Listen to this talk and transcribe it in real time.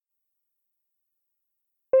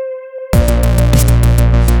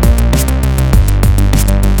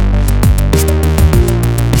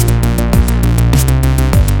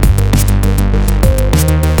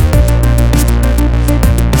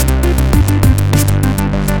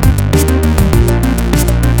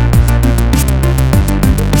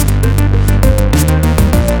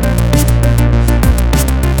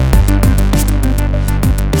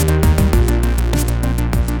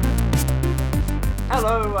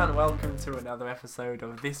and welcome to another episode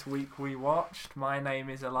of This Week We Watched. My name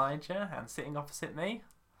is Elijah, and sitting opposite me,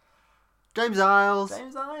 James Iles.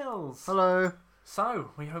 James Iles. Hello. So,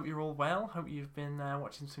 we hope you're all well. Hope you've been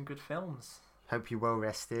watching some good films. Hope you're well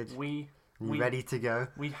rested. We ready to go?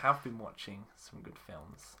 We have been watching some good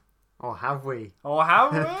films. Or have we? Or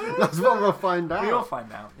have we? That's what we'll find out. We'll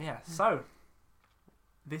find out, yeah. So,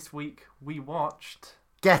 this week we watched...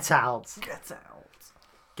 Get Out. Get Out.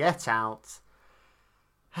 Get Out.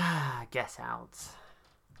 Get Out.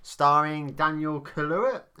 Starring Daniel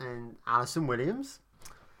Kaluuya and Alison Williams.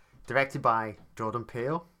 Directed by Jordan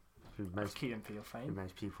Peele, who most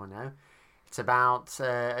people know. It's about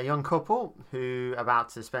a young couple who are about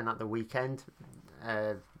to spend the weekend.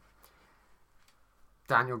 Daniel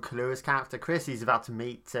Kaluuya's character Chris, he's about to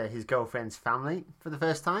meet his girlfriend's family for the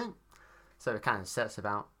first time. So it kind of sets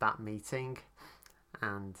about that meeting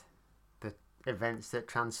and the events that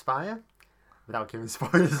transpire. Without giving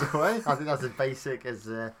spoilers away, I think that's as basic as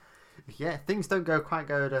things don't quite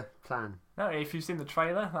go to plan. No, if you've seen the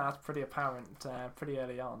trailer, that's pretty apparent pretty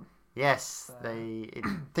early on. Yes,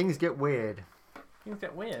 things get weird. Things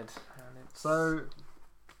get weird, and so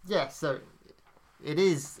it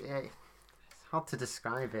is. It's hard to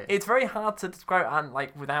describe it. It's very hard to describe, and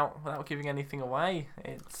without giving anything away.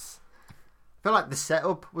 I feel like the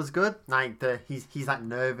setup was good. He's like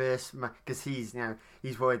nervous because he's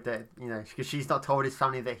worried that because she's not told his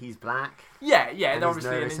family that he's black. Yeah, and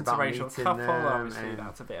obviously an interracial couple. Obviously,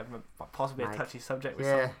 that's a bit of possibly a touchy subject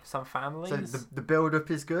with some families. So the build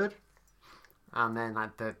up is good, and then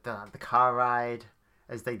the car ride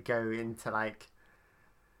as they go into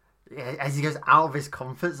as he goes out of his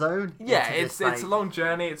comfort zone. Yeah, it's a long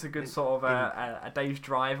journey. It's a good sort of a day's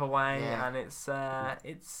drive away, and it's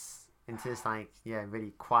into this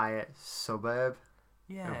really quiet suburb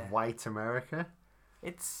of white America.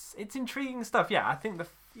 It's intriguing stuff. Yeah, I think the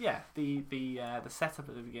setup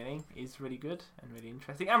at the beginning is really good and really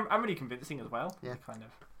interesting. I'm really convincing as well. Yeah, kind of.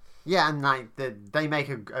 Yeah, and they make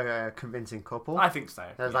a convincing couple. I think so.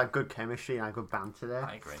 There's good chemistry and good banter there.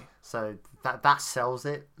 I agree. So that sells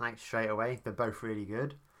it straight away. They're both really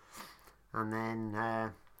good. And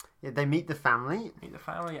then they meet the family.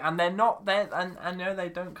 And they're not there. And I know they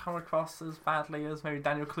don't come across as badly as maybe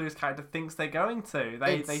Daniel Kaluuya's character thinks they're going to.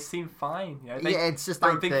 They seem fine. It's just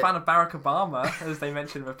they're a big fan of Barack Obama, as they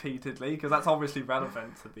mentioned repeatedly, because that's obviously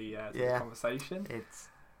relevant to the conversation. It's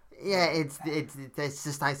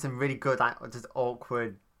just some really good just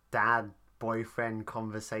awkward dad boyfriend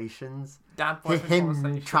conversations.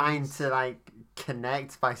 Him trying to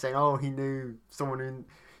connect by saying, oh, he knew someone who.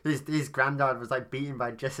 His granddad was beaten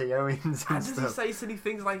by Jesse Owens. And does he say silly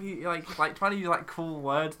things trying to use cool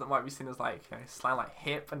words that might be seen as slang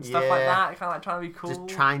hip and stuff like that? Kind of trying to be cool. Just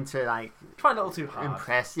trying to trying a little too hard.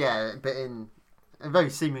 Impress, but in a very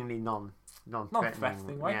seemingly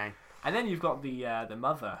non-threatening way. Yeah. And then you've got the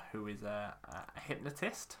mother who is a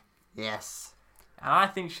hypnotist. Yes. And I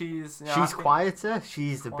think she's quieter.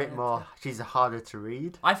 She's a bit more. She's harder to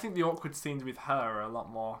read. I think the awkward scenes with her are a lot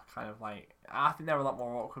more I think they're a lot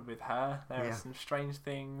more awkward with her. There are some strange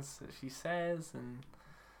things that she says, and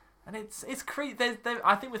it's creepy.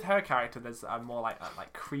 I think with her character, there's a more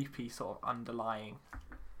creepy sort of underlying.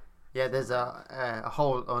 Yeah, there's a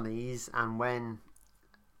whole unease, and when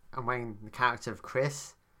the character of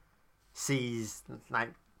Chris sees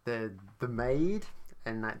the maid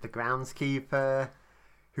and the groundskeeper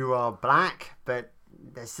who are black, but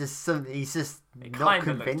there's just something he's just not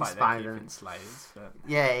convinced by them. Slaves, but...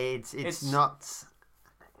 Yeah, it's not.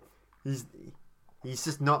 He's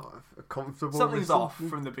just not comfortable. Something's off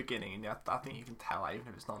from the beginning, and I think you can tell even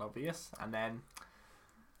if it's not obvious. And then,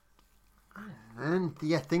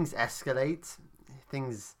 things escalate.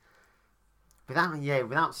 Things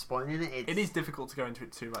without spoiling it. It is difficult to go into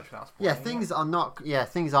it too much without spoiling. Yeah,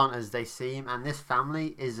 things aren't as they seem, and this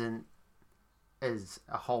family isn't as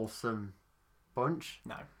a wholesome bunch.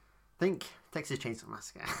 No. Think Texas Chainsaw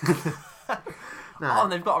Massacre. No. Oh,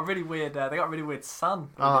 and they've got a really weird. They got a really weird son.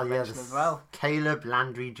 As well. Caleb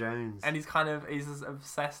Landry Jones. And he's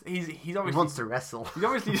obsessed. He's obviously he wants to wrestle. He's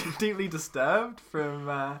obviously deeply disturbed from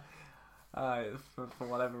for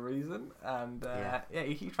whatever reason, and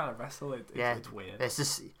he keeps trying to wrestle. It's weird. It's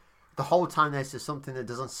just the whole time there's just something that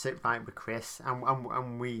doesn't sit right with Chris,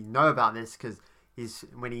 and we know about this because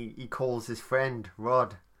when he calls his friend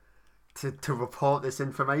Rod to report this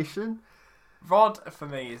information. Rod, for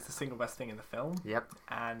me, is the single best thing in the film. Yep.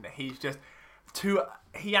 And he's just...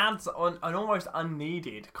 he adds an almost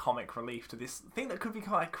unneeded comic relief to this thing that could be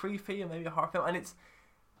quite creepy and maybe a horror film. And it's...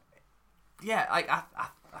 Yeah, I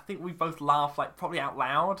think we both laugh, probably out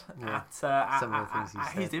loud at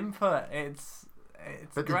his input.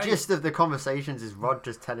 It's But great. the gist of the conversations is Rod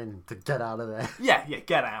just telling him to get out of there. Yeah,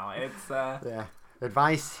 get out. It's Yeah,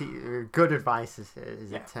 good advice as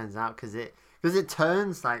it turns out, because it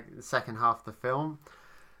turns like the second half of the film,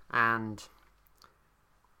 and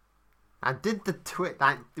did the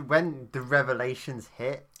like when the revelations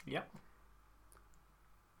hit. Yep.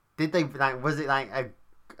 Did they like? Was it like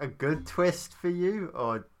a good twist for you,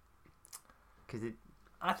 or because it?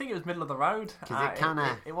 I think it was middle of the road. Because it kind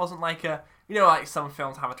of... It wasn't like like some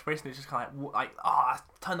films have a twist and it's just kind of like,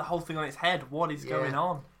 turn the whole thing on its head. What is going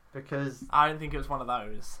on? Because... I don't think it was one of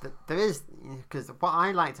those. There is... Because what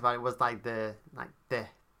I liked about it was like the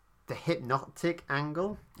hypnotic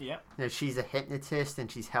angle. Yeah. She's a hypnotist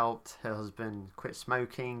and she's helped her husband quit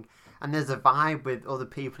smoking. And there's a vibe with other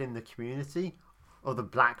people in the community, other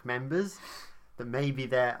black members, that maybe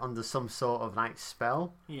they're under some sort of like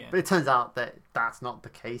spell. Yeah. But it turns out that that's not the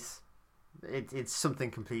case. It's something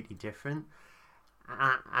completely different.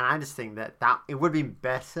 And I just think that it would have been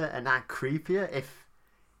better and that creepier if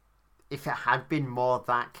it had been more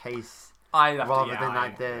that case rather than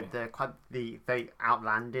like the very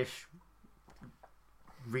outlandish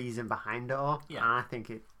reason behind it all. Yeah. And I think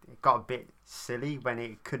it got a bit silly when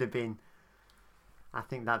it could have been. I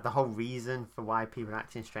think that the whole reason for why people are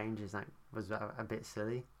acting strange was a bit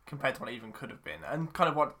silly compared to what it even could have been, and kind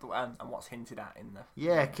of what's hinted at in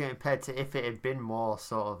the compared to if it had been more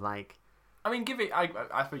sort of like. I mean,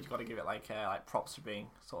 I suppose you've got to give it like props for being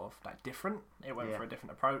sort of like different. It went for a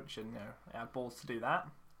different approach, and it had balls to do that.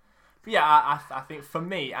 But yeah, I think for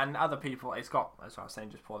me and other people, it's got, as I was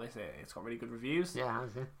saying just before this, it's got really good reviews. Yeah, I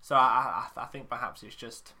see. So I think perhaps it's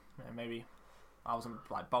just maybe I wasn't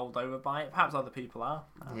like bowled over by it. Perhaps other people are.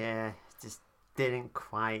 Yeah, it just didn't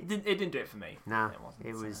quite. It didn't do it for me. No,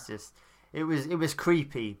 it was just it was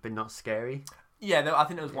creepy but not scary. Yeah, I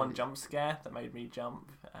think there was one jump scare that made me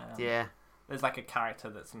jump. Yeah. There's like a character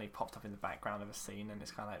that suddenly popped up in the background of a scene, and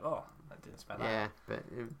it's kind of like, oh, I didn't expect that. Yeah, but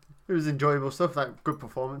it was enjoyable stuff, like good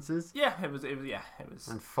performances. Yeah, it was.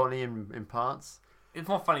 And funny in parts. It's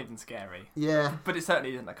more funny than scary. Yeah. But it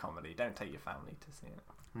certainly isn't a comedy. Don't take your family to see it.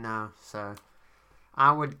 No, so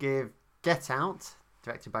I would give Get Out,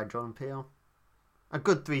 directed by Jordan Peele, a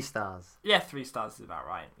good 3 stars. Yeah, 3 stars is about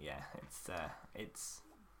right. Yeah, it's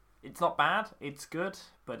not bad. It's good,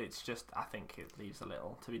 but it's just, I think it leaves a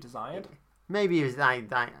little to be desired. Maybe it was like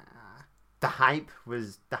the hype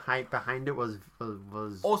behind it was.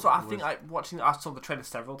 Also, I think I saw the trailer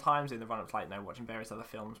several times in the run up to watching various other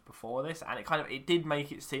films before this, and it did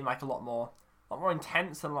make it seem like a lot more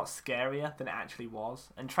intense and a lot scarier than it actually was.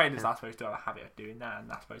 And trailers are supposed to have a habit of doing that,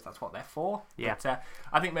 and I suppose that's what they're for. Yeah. But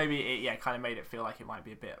I think maybe it kind of made it feel like it might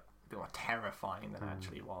be a bit more terrifying than it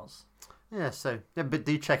actually was. Yeah, but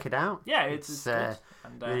do check it out. Yeah, it's good.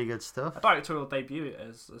 And, really good stuff. A directorial debut,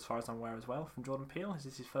 as far as I'm aware, as well, from Jordan Peele. Is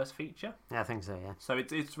this his first feature? Yeah, I think so. Yeah. So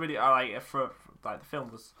it's really the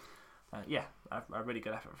film was, a really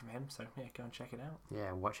good effort from him. So yeah, go and check it out.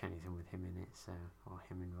 Yeah, watch anything with him in it, or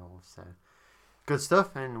him involved. So good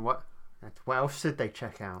stuff. And what else should they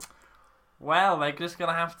check out? Well, they're just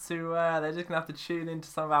gonna have to tune into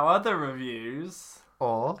some of our other reviews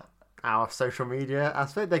or our social media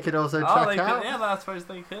aspect. They could also check out. Yeah, I suppose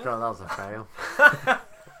they could. God, that was a fail.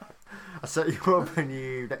 I set you up and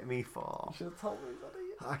you let me fall. You should have told me,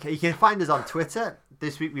 buddy. Okay, you can find us on Twitter.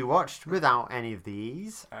 This week we watched without any of the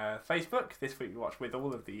E's. Facebook. This week we watched with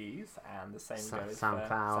all of the E's, and the same goes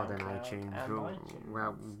SoundCloud for and iTunes. iTunes.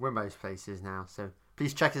 Well, we're most places now. So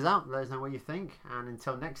please check us out. Let us know what you think. And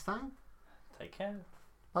until next time, take care.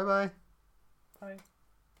 Bye-bye. Bye.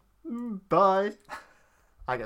 Bye.